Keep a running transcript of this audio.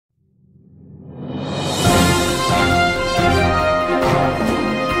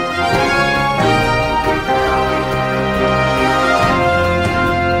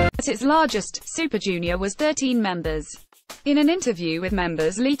largest, Super Junior was 13 members. In an interview with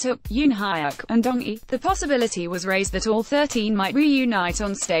members Leeteuk, Eunhyuk, and Eunhyuk, the possibility was raised that all 13 might reunite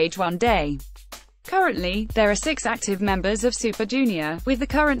on stage one day. Currently, there are 6 active members of Super Junior, with the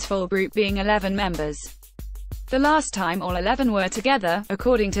current full group being 11 members. The last time all 11 were together,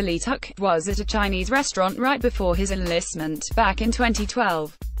 according to Leeteuk, was at a Chinese restaurant right before his enlistment, back in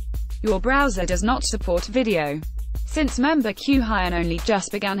 2012. Your browser does not support video. Since member Hyun only just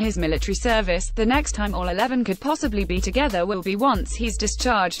began his military service, the next time all 11 could possibly be together will be once he's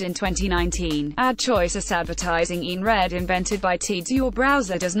discharged in 2019. Ad choice advertising in red invented by Teeds. Your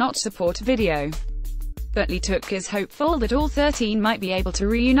browser does not support video. But Leeteuk is hopeful that all 13 might be able to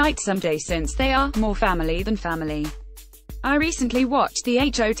reunite someday since they are more family than family. I recently watched the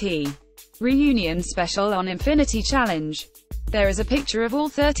HOT reunion special on Infinity Challenge. There is a picture of all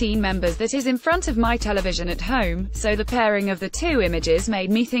 13 members that is in front of my television at home, so the pairing of the two images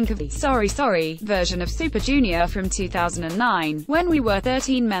made me think of the Sorry Sorry version of Super Junior from 2009, when we were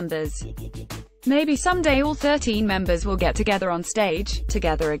 13 members. Maybe someday all 13 members will get together on stage,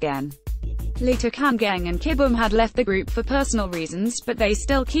 together again. Leeteuk, Gang and Kibum had left the group for personal reasons, but they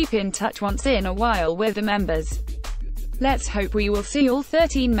still keep in touch once in a while with the members. Let's hope we will see all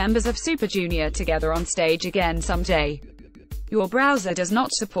 13 members of Super Junior together on stage again someday. Your browser does not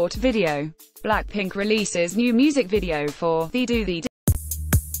support video. Blackpink releases new music video for "The Do The